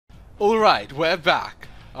Alright, we're back.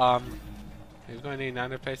 You've got any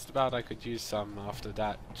nano paste about? I could use some after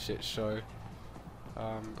that shit show.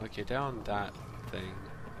 Okay, down that thing.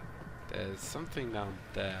 There's something down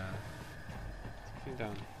there. Something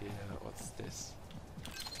down here. What's this?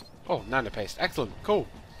 Oh, nano paste. Excellent. Cool.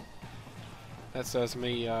 That serves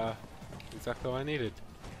me exactly what I needed.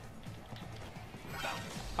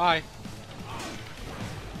 Hi.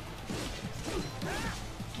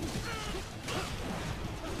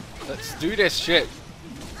 Let's do this shit.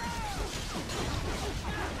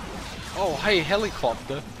 Oh, hey,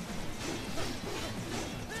 helicopter.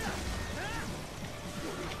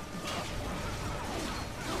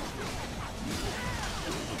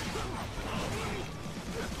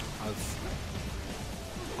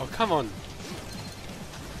 Oh, come on.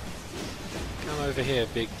 Come over here,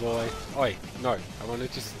 big boy. Oi, no. I want to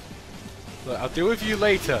just... Look, I'll deal with you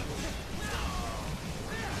later.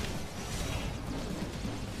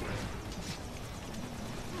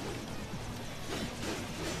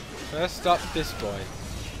 First up, this boy.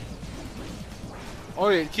 Oh,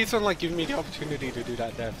 it keeps on like giving me the opportunity to do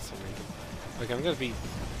that there for some reason. Okay, I'm gonna be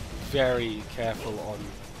very careful on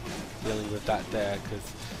dealing with that there,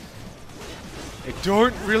 because I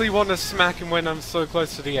don't really want to smack him when I'm so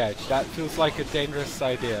close to the edge. That feels like a dangerous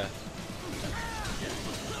idea.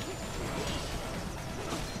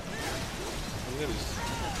 I'm gonna just...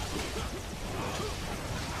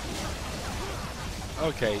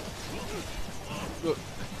 Okay. Look.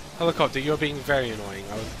 Helicopter, you're being very annoying.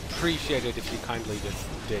 I would appreciate it if you kindly just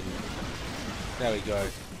didn't. There we go.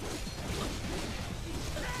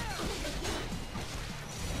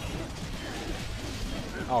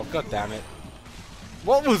 Oh, god damn it.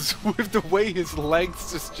 What was with the way his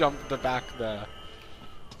legs just jumped the back there?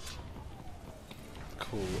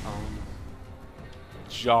 Cool,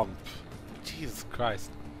 jump. Jesus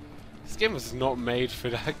Christ. This game was not made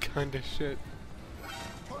for that kind of shit.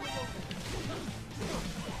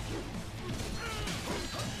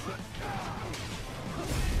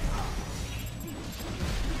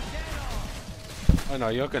 Oh no,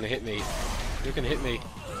 you're gonna hit me. You're gonna hit me.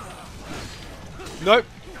 Nope!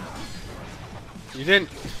 You didn't.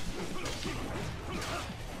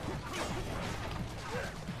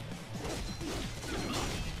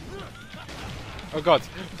 Oh god.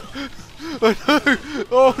 Oh no!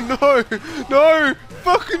 Oh no! No!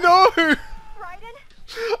 Fuck no!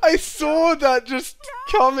 I saw that just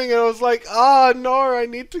coming and I was like, ah no, I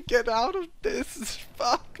need to get out of this.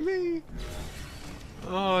 Fuck me.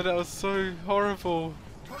 Oh, that was so horrible.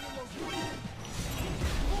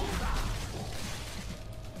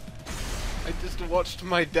 I just watched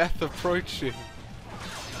my death approaching.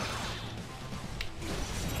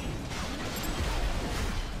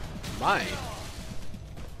 My.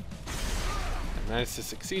 I managed to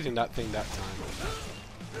succeed in that thing that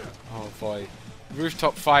time. Oh boy.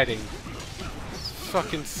 Rooftop fighting. It's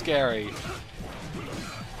fucking scary.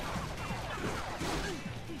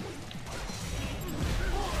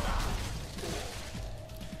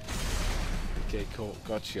 Okay, cool.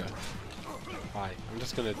 Gotcha. Hi. I'm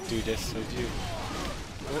just gonna do this so you...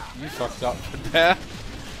 Oh, you fucked up there.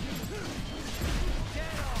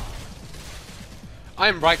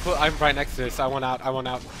 I'm right next to this. I want out. I want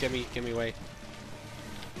out. Get me away.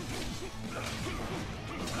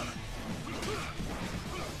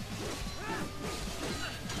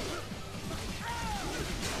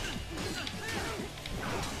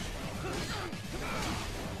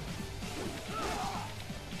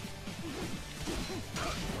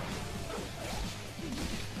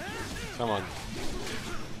 Come on.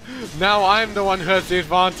 Now I'm the one who has the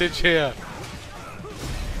advantage here.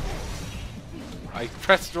 I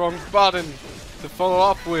pressed the wrong button to follow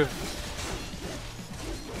up with.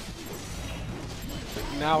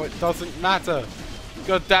 But now it doesn't matter.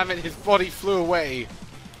 God damn it, his body flew away.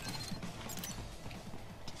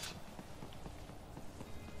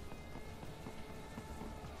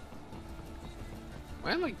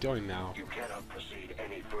 Where am I going now? You cannot proceed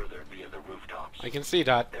any further via the rooftops. I can see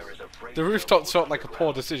that. The rooftops felt like a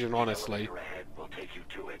poor decision, honestly. Will take you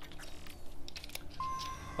to it.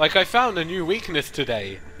 Like, I found a new weakness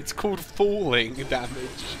today. It's called falling damage.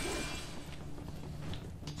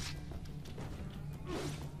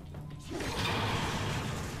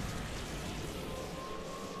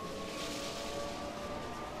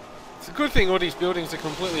 It's a good thing all these buildings are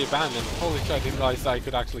completely abandoned. Holy shit, I didn't realize that I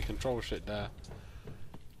could actually control shit there.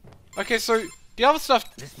 Okay, so the other stuff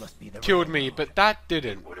killed me, but that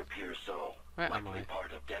didn't. Would appear so. Where am I?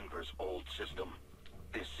 Part of Denver's old system.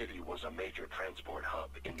 This city was a major transport hub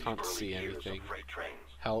in the Can't early see years anything. of freight trains.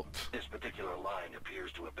 Help. This particular line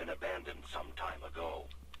appears to have been abandoned some time ago.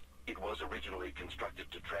 It was originally constructed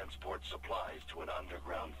to transport supplies to an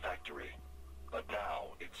underground factory. But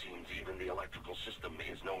now, it seems even the electrical system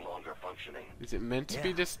is no longer functioning. Is it meant to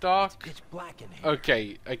be this dark? It's pitch black in here.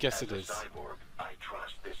 Okay, I guess it As a is. cyborg, I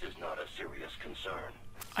trust this is not a serious concern.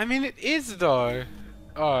 I mean, it is though.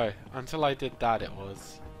 Oh, until I did that, it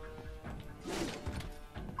was.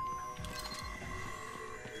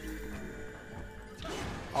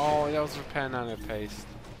 Oh, that was repair nano paste.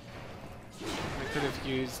 I could have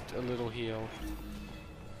used a little heal.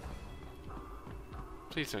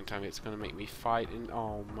 Please don't tell me it's gonna make me fight in.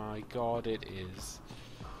 Oh my god, it is.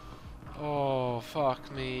 Oh,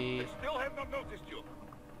 fuck me. I still have not noticed you.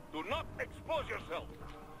 Do not expose yourself.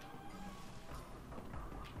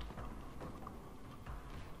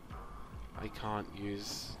 I can't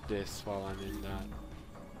use this while I'm in that.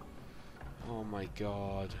 Oh my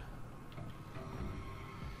god.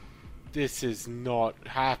 This is not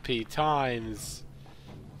happy times.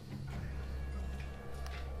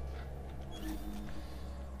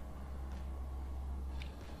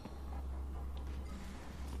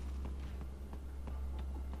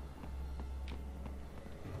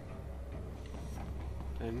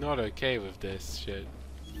 I'm not okay with this shit.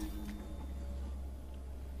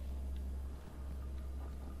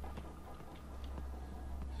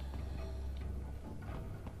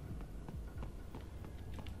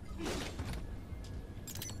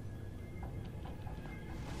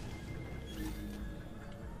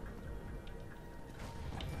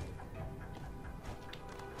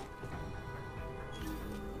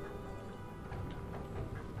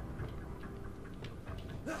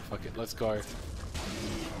 Fuck it, let's go.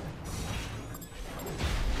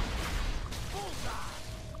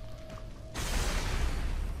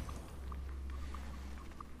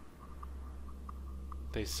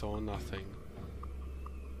 They saw nothing.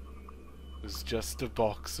 It was just a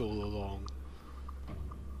box all along.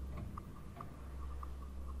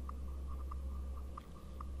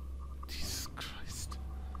 Jesus Christ.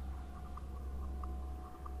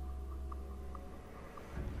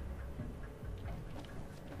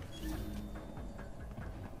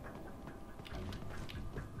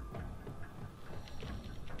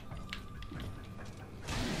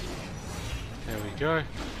 There we go.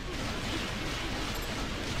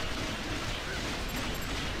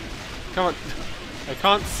 Come on. I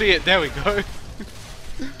can't see it. There we go.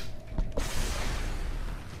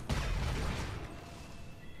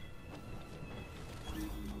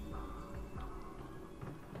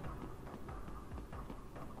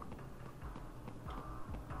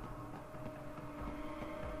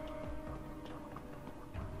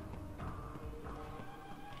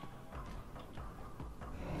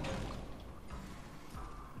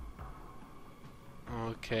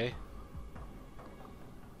 Okay.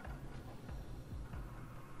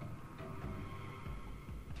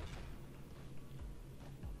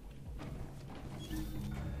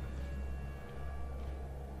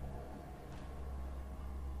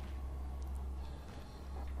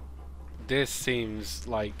 This seems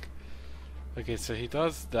like... Okay, so he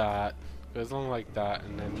does that, goes along like that,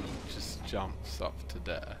 and then just jumps up to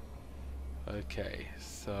there. Okay,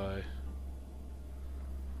 so...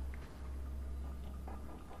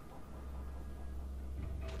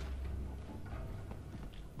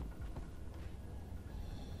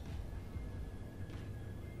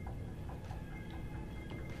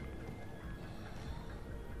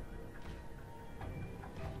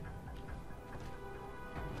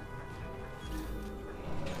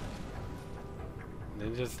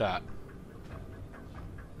 then just that.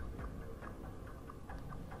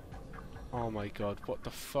 Oh my god, what the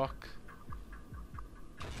fuck?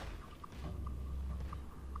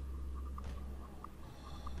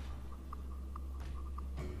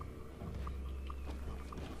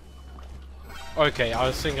 Okay, I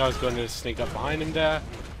was thinking I was going to sneak up behind him there.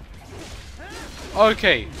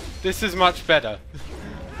 Okay, this is much better.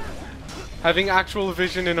 Having actual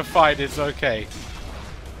vision in a fight is okay.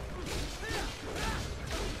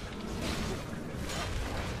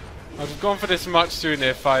 I'd have gone for this much sooner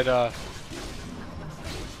if I'd,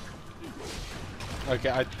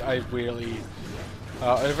 Okay, I really,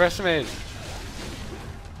 overestimated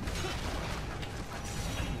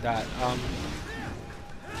that,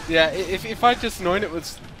 yeah, if I'd just known it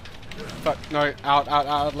was... Fuck, no,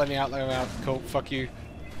 out, let me out, cool, fuck you.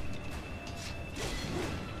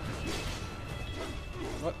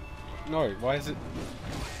 What? No, why is it...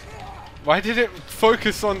 Why did it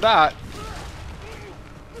focus on that?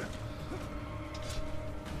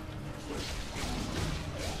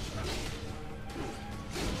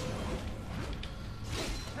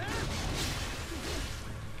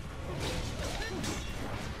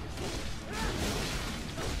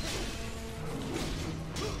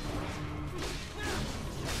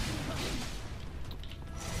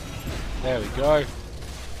 There we go.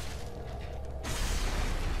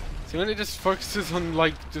 See, when it just focuses on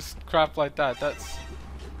like just crap like that, that's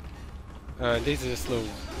these are just little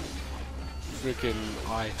freaking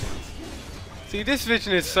eye things. See, this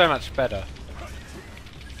vision is so much better.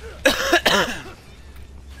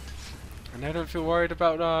 And I don't feel worried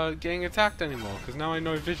about getting attacked anymore, because now I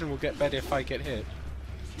know vision will get better if I get hit.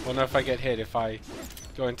 Well, no, if I get hit, if I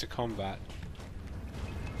go into combat.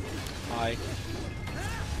 Hi.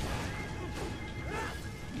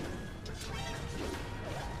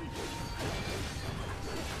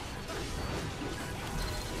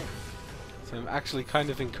 So I'm actually kind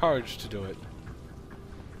of encouraged to do it.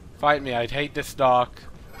 Fight me, I'd hate this dark.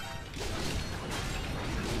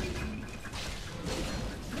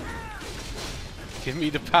 Give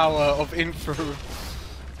me the power of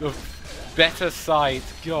of better sight,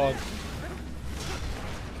 God.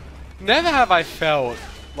 Never have I felt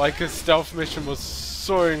like a stealth mission was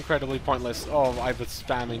so incredibly pointless. Oh, I was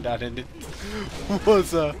spamming that and it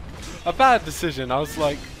was a bad decision. I was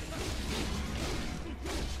like...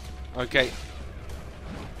 Okay.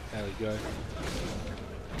 There we go.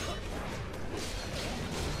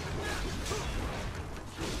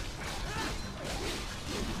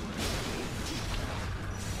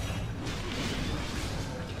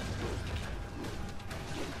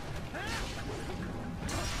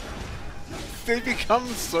 They become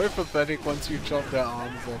so pathetic once you chop their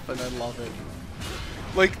arms off, and I love it.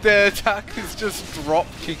 Like, their attack is just drop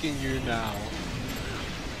kicking you now.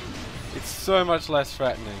 It's so much less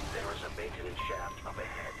threatening. There is a maintenance shaft up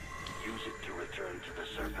ahead. Use it to return to the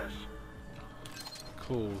surface.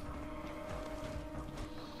 Cool.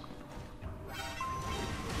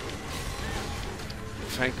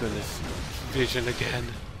 Thank goodness. Vision again.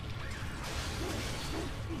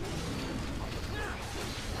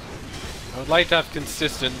 I would like to have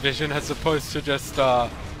consistent vision as opposed to just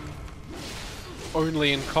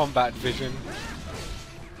only in combat vision.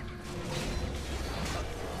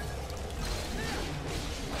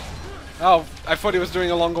 Oh, I thought he was doing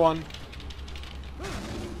a longer one.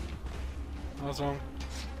 I was wrong.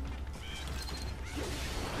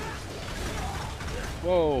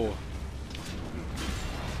 Whoa.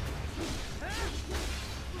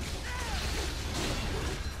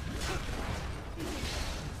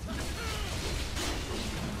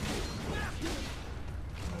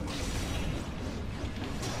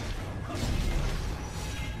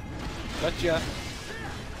 Gotcha.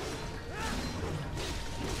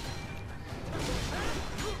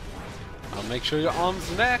 I'll make sure your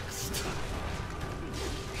arm's next.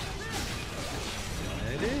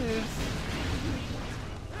 There it is.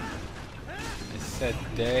 I said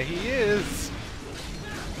there he is.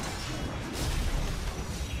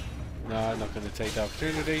 No, I'm not going to take the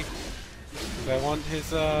opportunity. I want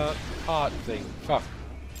his heart thing. Fuck.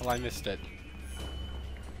 Well, I missed it.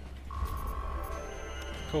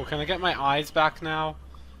 Cool, can I get my eyes back now?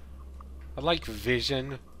 I like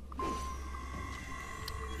vision.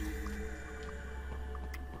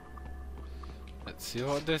 Let's see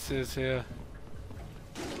what this is here.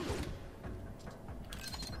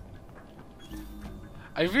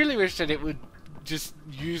 I really wish that it would just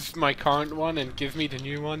use my current one and give me the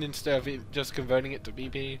new one instead of it just converting it to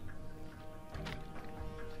BP.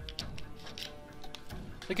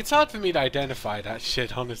 Like, it's hard for me to identify that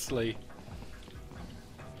shit, honestly.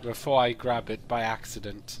 Before I grab it by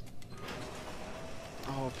accident.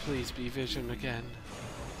 Oh, please be vision again.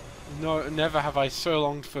 No, never have I so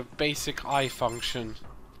longed for basic eye function.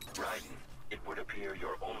 Raiden, it would appear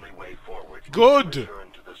your only way forward. Good! Return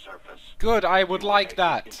to the surface. Good, I would like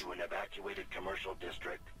that. Into an evacuated commercial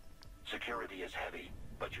district. Security is heavy,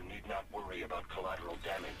 but you need not worry about collateral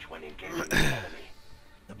damage when engaging the enemy.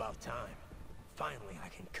 About time. Finally, I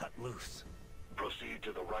can cut loose. Proceed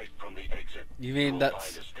to the right from the exit. You mean You'll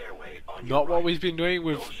that's find a stairway on not your what right. we've been doing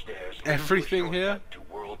with Those stairs lead everything to a here? shortcut to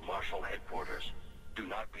World Marshal headquarters. Do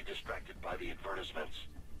not be distracted by the advertisements.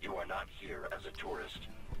 You are not here as a tourist.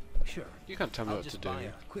 Sure. You can't tell me I'll what to just do. buy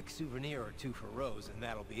a quick souvenir or two for Rose, and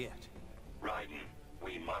that'll be it. Raiden,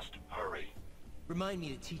 we must hurry. Remind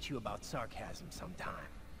me to teach you about sarcasm sometime.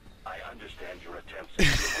 I understand your attempts at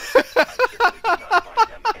humor. I simply do not find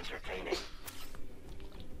them entertaining.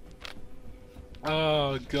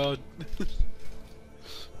 Oh god.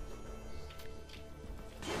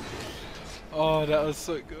 Oh, that was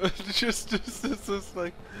so good. just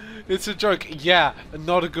like, it's a joke. Yeah,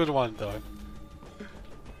 not a good one though.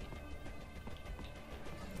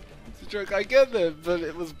 It's a joke. I get it, but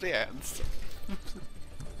it was bad.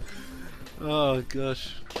 Oh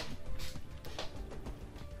gosh.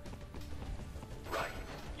 Right.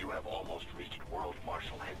 You have almost reached World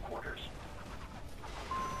Marshal headquarters.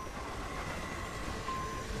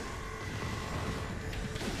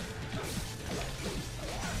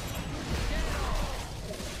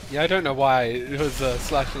 Yeah, I don't know why it was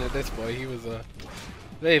slashing at this boy. He was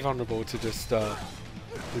very vulnerable to just the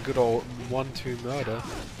good old 1-2 murder.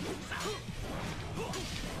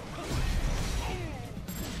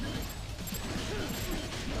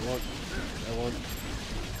 I want.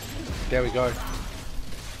 There we go.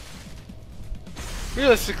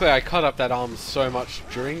 Realistically, I cut up that arm so much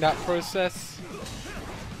during that process.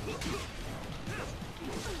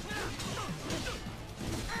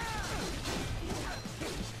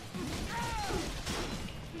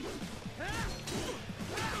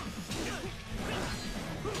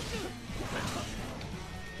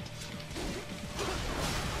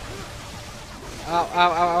 Ow,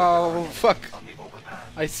 ow, ow, ow, fuck.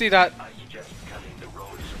 I see that.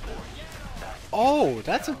 Oh,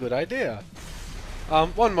 that's a good idea.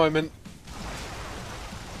 One moment.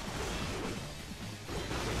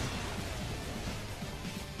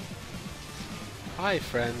 Hi,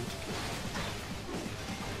 friend.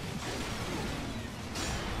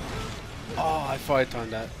 Oh, I thought I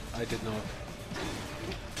timed that. I did not.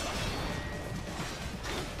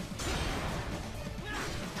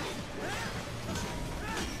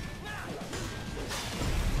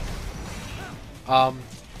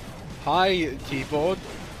 Hi, keyboard.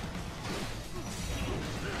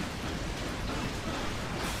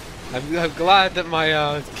 I'm glad that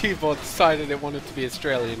my keyboard decided it wanted to be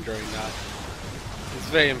Australian during that. It's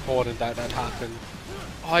very important that that happened.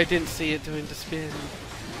 Oh, I didn't see it doing the spin.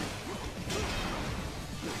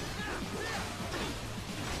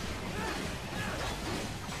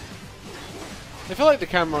 I feel like the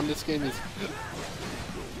camera on this game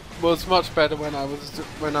was much better when I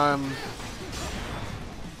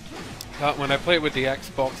play it with the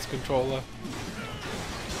Xbox controller.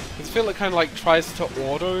 I feel it kind of like tries to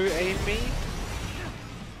auto aim me.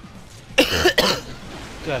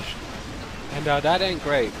 Gosh. And that ain't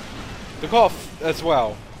great. The cough as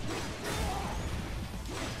well.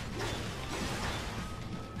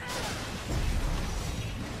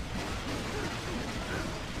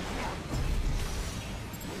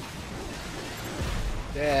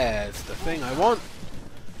 There's the thing I want.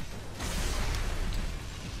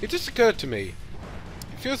 It just occurred to me.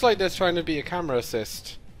 It feels like there's trying to be a camera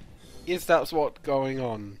assist. Is that what's going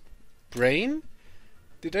on? Brain?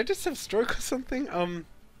 Did I just have stroke or something?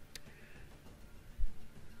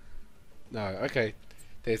 No, okay.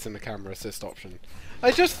 There isn't a camera assist option. I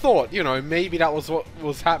just thought, you know, maybe that was what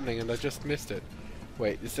was happening and I just missed it.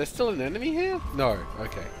 Wait, is there still an enemy here? No,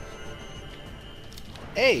 okay.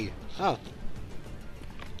 Hey! Oh.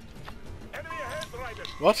 Enemy ahead, Raiden.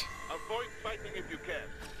 What? Avoid fighting if you can.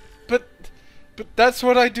 But that's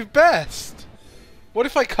what I do best! What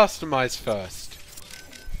if I customize first?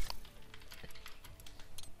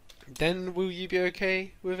 Then will you be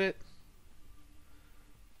okay with it?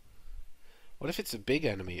 What if it's a big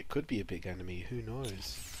enemy? It could be a big enemy, who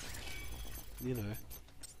knows? You know.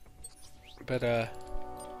 But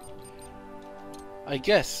I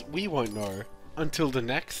guess we won't know until the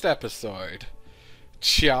next episode.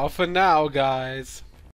 Ciao for now, guys!